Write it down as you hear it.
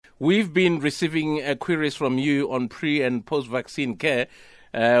we've been receiving queries from you on pre- and post-vaccine care.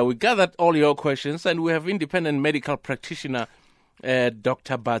 We gathered all your questions, and we have independent medical practitioner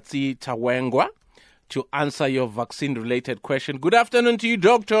Dr. Batsi Tawenga to answer your vaccine-related question. Good afternoon to you,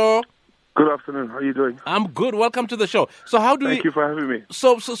 Doctor. Good afternoon. How are you doing? I'm good. Welcome to the show. So Thank you for having me.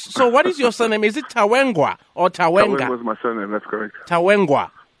 So what is your surname? Is it Tawengwa or Tawenga? Tawengwa was my surname. That's correct. Tawengwa.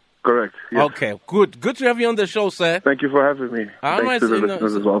 Correct. Yes. Okay, good. Good to have you on the show, sir. Thank you for having me. Thanks to the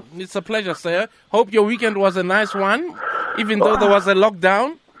listeners as well. It's a pleasure, sir. Hope your weekend was a nice one, even though there was a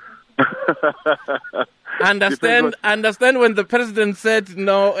lockdown. Understand when the president said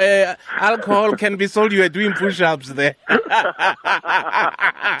no, alcohol can be sold. You were doing push-ups there,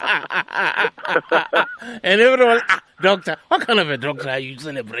 and everyone, doctor, what kind of a doctor are you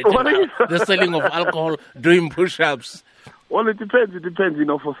celebrating? The selling of alcohol, doing push-ups. Well, it depends. It depends.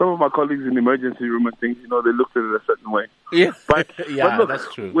 For some of my colleagues in the emergency room and things, they looked at it a certain way. Yeah, but look, that's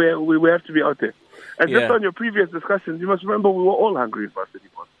true. We have to be out there. And just on your previous discussions, you must remember we were all hungry in Varsity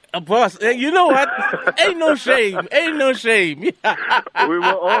Boss. Boss, you know what? Ain't no shame. Ain't no shame. We were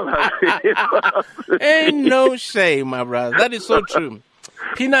all hungry. Ain't no shame, my brother. That is so true.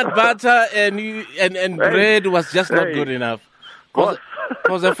 Peanut butter and bread was just not good enough.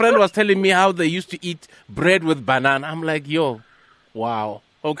 Because a friend was telling me how they used to eat bread with banana. I'm like, yo, wow,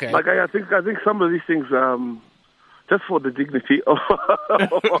 okay. Like I think some of these things, just for the dignity of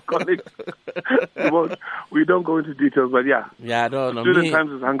our colleagues, we don't go into details. But yeah, I don't know. Student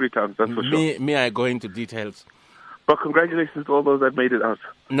times is hungry times. That's for sure. Me, I go into details. But congratulations to all those that made it out.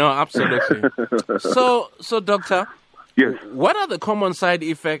 No, absolutely. So, doctor, yes. What are the common side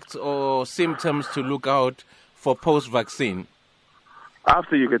effects or symptoms to look out for post-vaccine?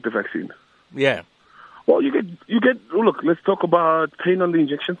 After you get the vaccine? Yeah. Well, you get. Look, let's talk about pain on the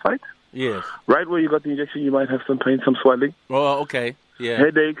injection site. Yes. Right where you got the injection, you might have some pain, some swelling. Oh, okay. Yeah.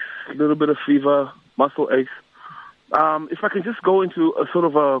 Headaches, a little bit of fever, muscle aches. If I can just go into a sort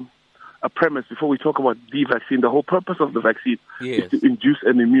of a premise before we talk about the vaccine, the whole purpose of the vaccine is to induce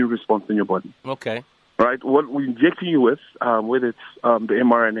an immune response in your body. Okay. Right? What we're injecting you with, whether it's the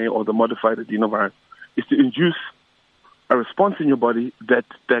mRNA or the modified adenovirus, is to induce a response in your body that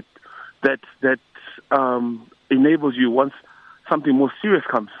enables you, once something more serious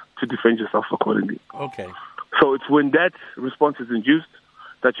comes, to defend yourself accordingly. Okay. So it's when that response is induced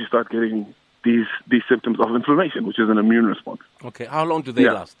that you start getting these symptoms of inflammation, which is an immune response. Okay. How long do they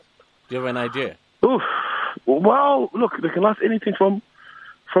last? Do you have an idea? Oof. Well, look, they can last anything from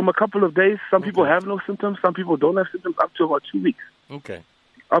a couple of days. Some people have no symptoms. Some people don't have symptoms, up to about 2 weeks. Okay.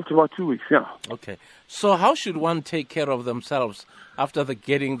 Up to about 2 weeks, yeah. Okay. So how should one take care of themselves after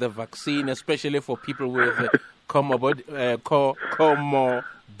getting the vaccine, especially for people with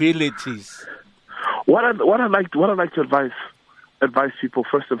comorbidities? What I'd like to advise people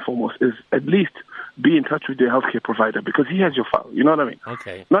first and foremost is at least be in touch with your healthcare provider, because he has your file. You know what I mean?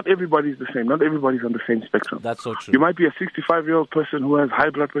 Okay. Not everybody's the same. Not everybody's on the same spectrum. That's so true. You might be a 65-year-old person who has high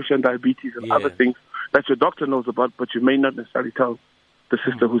blood pressure and diabetes and other things that your doctor knows about, but you may not necessarily tell the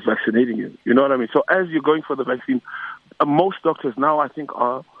sister who's vaccinating you. You know what I mean? So as you're going for the vaccine, most doctors now, I think,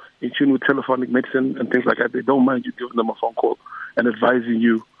 are in tune with telephonic medicine and things like that. They don't mind you giving them a phone call and advising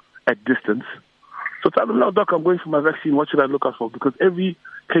you at distance. So tell them, no, doc, I'm going for my vaccine. What should I look out for? Because every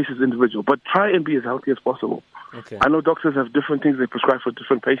case is individual. But try and be as healthy as possible. Okay. I know doctors have different things they prescribe for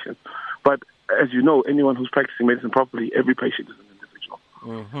different patients. But as you know, anyone who's practicing medicine properly, every patient is an individual.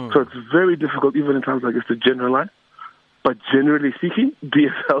 Mm-hmm. So it's very difficult, even in times like this, to generalize. But generally speaking, be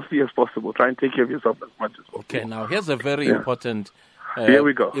as healthy as possible. Try and take care of yourself as much as possible. Okay, now here's a very important Here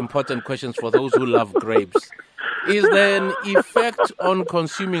we go. Important questions for those who love grapes. Is there an effect on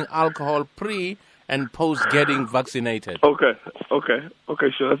consuming alcohol pre and post getting vaccinated? Okay,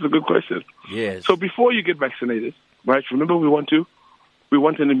 sure. That's a good question. Yes. So before you get vaccinated, right, remember we want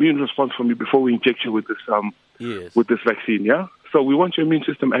an immune response from you before we inject you with this with this vaccine, yeah? So we want your immune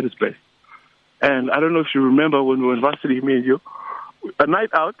system at its best. And I don't know if you remember when we were in varsity, me and you, a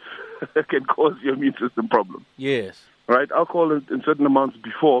night out can cause your immune system problems. Yes. Right? Alcohol in certain amounts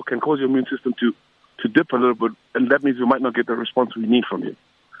before can cause your immune system to dip a little bit, and that means we might not get the response we need from you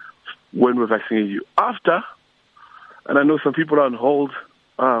when we're vaccinating you. After, and I know some people are on hold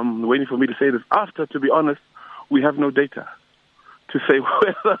waiting for me to say this, after, to be honest, we have no data to say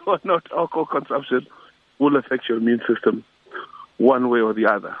whether or not alcohol consumption will affect your immune system one way or the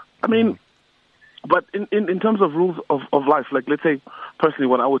other. I mean, but in terms of rules of life, like let's say personally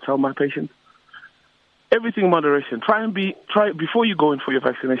what I would tell my patients, everything in moderation. Try before you go in for your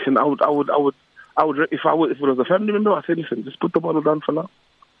vaccination. If it was a family member, I'd say, listen, just put the bottle down for now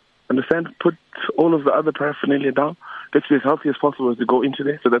Understand? Put all of the other paraphernalia down. Let's be as healthy as possible as we go into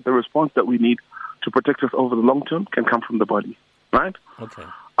there so that the response that we need to protect us over the long term can come from the body. Right? Okay.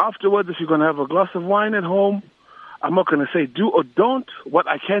 Afterwards, if you're going to have a glass of wine at home, I'm not going to say do or don't. What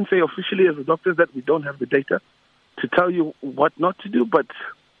I can say officially as a doctor is that we don't have the data to tell you what not to do, but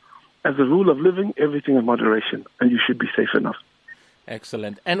as a rule of living, everything in moderation, and you should be safe enough.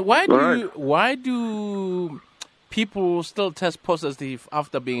 Excellent. And why do people still test positive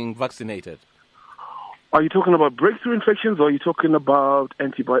after being vaccinated? Are you talking about breakthrough infections, or are you talking about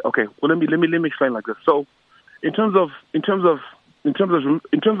antibody? Okay, well let me explain like this. So, in terms of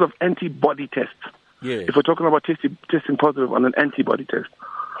antibody tests, yes. If we're talking about testing positive on an antibody test,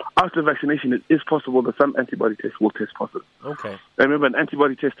 after vaccination, it is possible that some antibody tests will test positive. Okay. And remember, an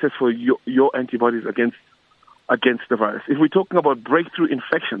antibody test tests for your antibodies against the virus. If we're talking about breakthrough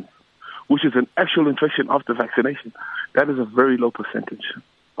infections, which is an actual infection after vaccination, that is a very low percentage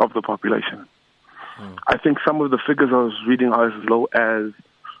of the population. I think some of the figures I was reading are as low as,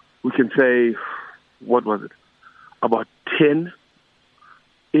 we can say, what was it? About 10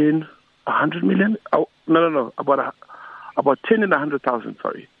 in 100 million? Oh, no. About 10 in 100,000.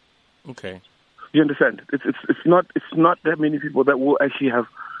 Sorry. Okay. You understand? It's not that many people that will actually have.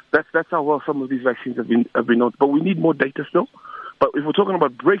 That's how well some of these vaccines have been known. But we need more data still. But if we're talking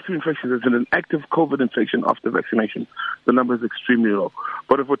about breakthrough infections as an active COVID infection after vaccination, the number is extremely low.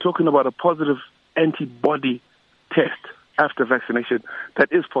 But if we're talking about a positive antibody test after vaccination, that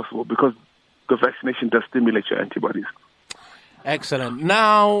is possible because the vaccination does stimulate your antibodies. Excellent.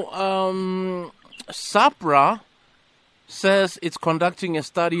 Now, SAPRA says it's conducting a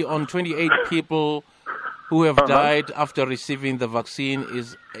study on 28 people who have died after receiving the vaccine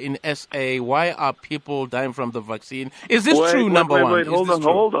is in SA. Why are people dying from the vaccine? Is this true, number one? Hold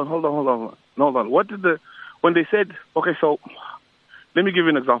on. What did when they said, okay, so let me give you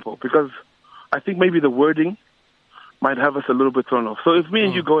an example, because I think maybe the wording might have us a little bit thrown off. So if me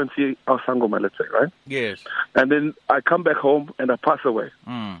and you go and see our sangoma, let's say, right? Yes. And then I come back home and I pass away.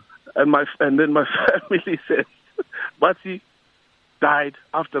 And then my family says, Batsi died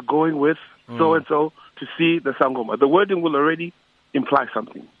after going with so-and-so to see the sangoma. The wording will already imply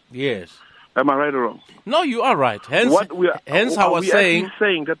something. Yes. Am I right or wrong? No, you are right. Hence, I was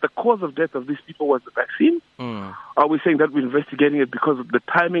saying that the cause of death of these people was the vaccine? Are we saying that we're investigating it because of the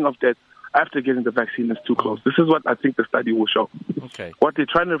timing of death after getting the vaccine is too close? This is what I think the study will show. Okay. What they're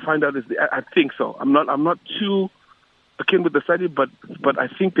trying to find out is, I think so. I'm not too akin with the study, but I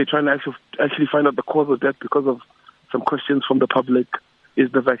think they're trying to actually find out the cause of death because of some questions from the public. Is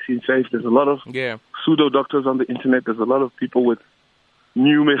the vaccine safe? There's a lot of pseudo doctors on the internet. There's a lot of people with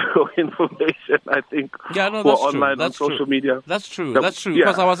new medical information, I think, online on social media. That's true. That's true.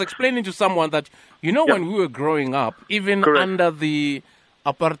 Because I was explaining to someone that, when we were growing up, even under the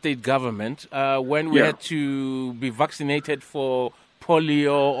apartheid government, when we had to be vaccinated for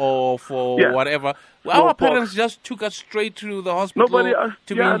polio or for whatever, our parents just took us straight to the hospital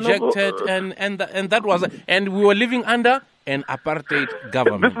to be injected, and that was it. And we were living under an apartheid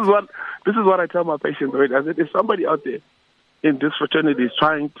government. This is what I tell my patients. Right? I said, if somebody out there in this fraternity is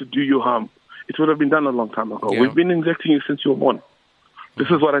trying to do you harm, it would have been done a long time ago. We've been injecting you since you were born. This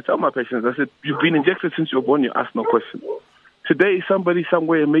is what I tell my patients. I said, you've been injected since you were born. You ask no questions. Today, somebody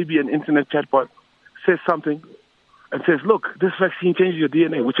somewhere, maybe an internet chatbot, says something and says, look, this vaccine changes your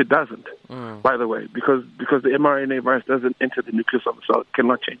DNA, which it doesn't, by the way, because the mRNA virus doesn't enter the nucleus of the cell. It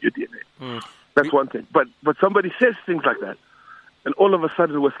cannot change your DNA. That's one thing. But somebody says things like that, and all of a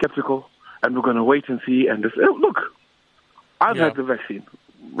sudden we're skeptical, and we're going to wait and see. And say, oh, look, I've had the vaccine,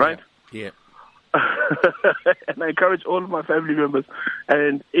 right? Yeah. And I encourage all of my family members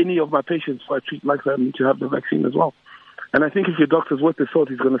and any of my patients who I treat like family to have the vaccine as well. And I think if your doctor's worth his salt,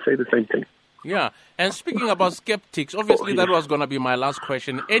 he's going to say the same thing. Yeah. And speaking about skeptics, obviously that was going to be my last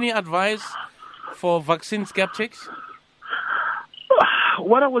question. Any advice for vaccine skeptics?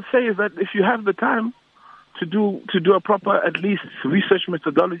 What I would say is that if you have the time to do a proper, at least research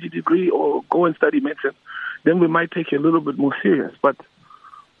methodology degree or go and study medicine, then we might take it a little bit more serious. But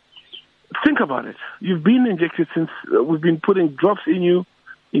think about it. You've been injected since, we've been putting drops in you,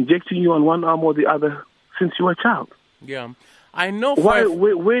 injecting you on one arm or the other since you were a child. Yeah. I know.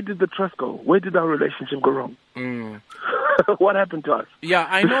 Where did the trust go? Where did our relationship go wrong? What happened to us? Yeah,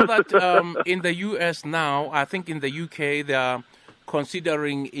 I know that in the US now, I think in the UK, they are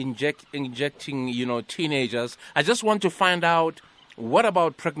considering injecting, teenagers. I just want to find out, what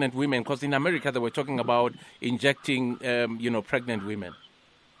about pregnant women? Because in America, they were talking about injecting, pregnant women.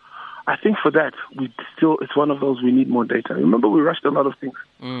 I think for that, it's one of those we need more data. Remember, we rushed a lot of things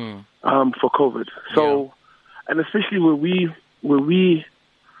for COVID. So, and especially where we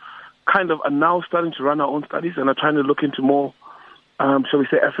kind of are now starting to run our own studies and are trying to look into more, shall we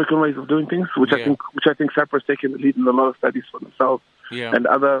say, African ways of doing things, which I think Cyprus taking the lead in a lot of studies for themselves, and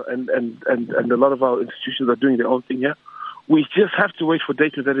other and a lot of our institutions are doing their own thing here. We just have to wait for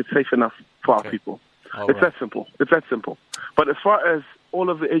data that is safe enough for our people. It's that simple. It's that simple. But as far as all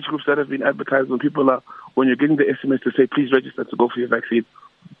of the age groups that have been advertised, when you're getting the SMS to say, please register to go for your vaccine,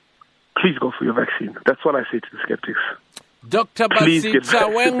 please go for your vaccine. That's what I say to the skeptics. Dr. Batsi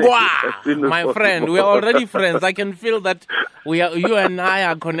Tawenga, my friend, we are already friends. I can feel that you and I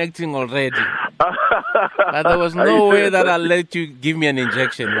are connecting already. But there was no way that I'll let you give me an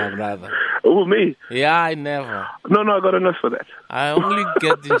injection, my brother. Oh, me? Yeah, I never. No, I got a nurse for that. I only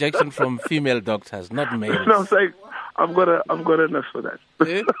get injection from female doctors, not males. No, I'm saying I've got a nurse for that.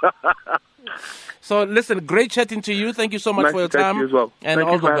 So, listen, great chatting to you. Thank you so much for your time. You as well. And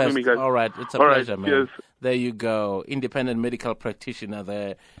all the best. Me, guys. All right, it's a pleasure, man. Cheers. There you go. Independent medical practitioner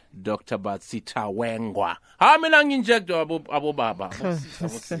there, Dr. Batsi Tawenga. How many inject Abu Baba?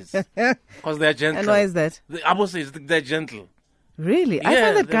 Because they're gentle. And why is that? Abu says they're gentle. Really? I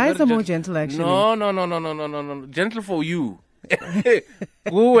find that guys are more gentle, actually. No. Gentle for you. They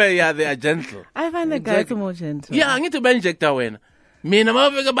are gentle. I find that guys are more gentle. Yeah, I need to inject when. Me, I'm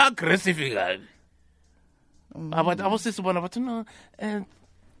about aggressive. But I was just wondering,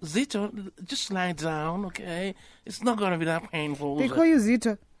 Zito, just lie down, okay? It's not going to be that painful. They call you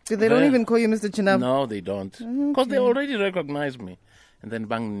Zito. They don't even call you Mr. Chinab. No, they don't. Because they already recognize me. And then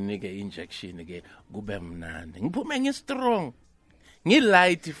bang nigga injection again. Gube mnandi. Ngiphume ngi strong. Ngi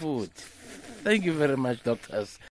light food. Thank you very much, doctors.